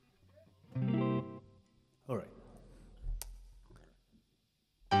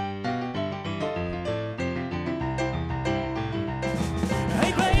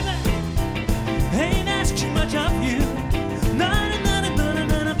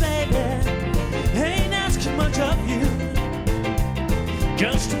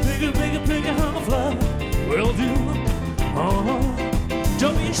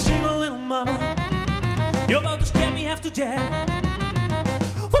the jet.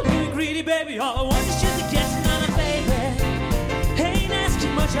 Well, you ain't greedy, baby, all I want is just to get to know, baby. Ain't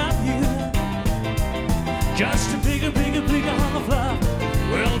asking much of you. Just a bigger hunk of love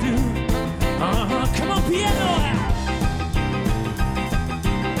will do. Come on, piano.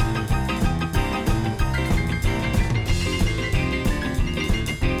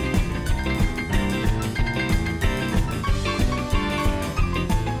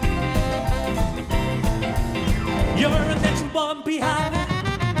 Your attention bomb behind,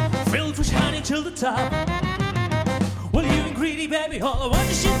 filled with honey till the top. Well, you ain't greedy, baby, all I want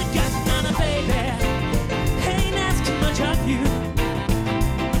is shit that got none, baby. Ain't asking much of you.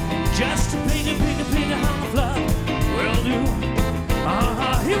 Just a bigger hunk of love will do.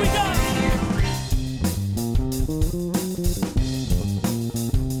 Here we go.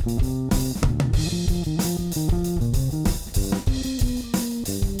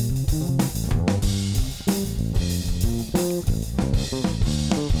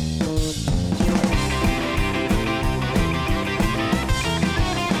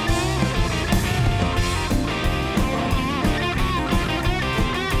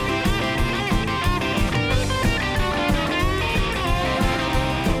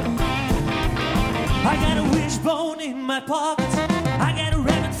 I got a wishbone in my pocket, I got a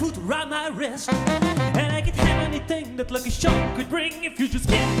rabbit foot around my wrist, and I can have anything that Lucky Charm could bring if you just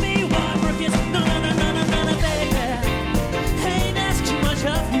give me one more kiss. No, baby, ain't asking much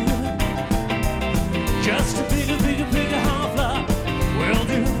of you.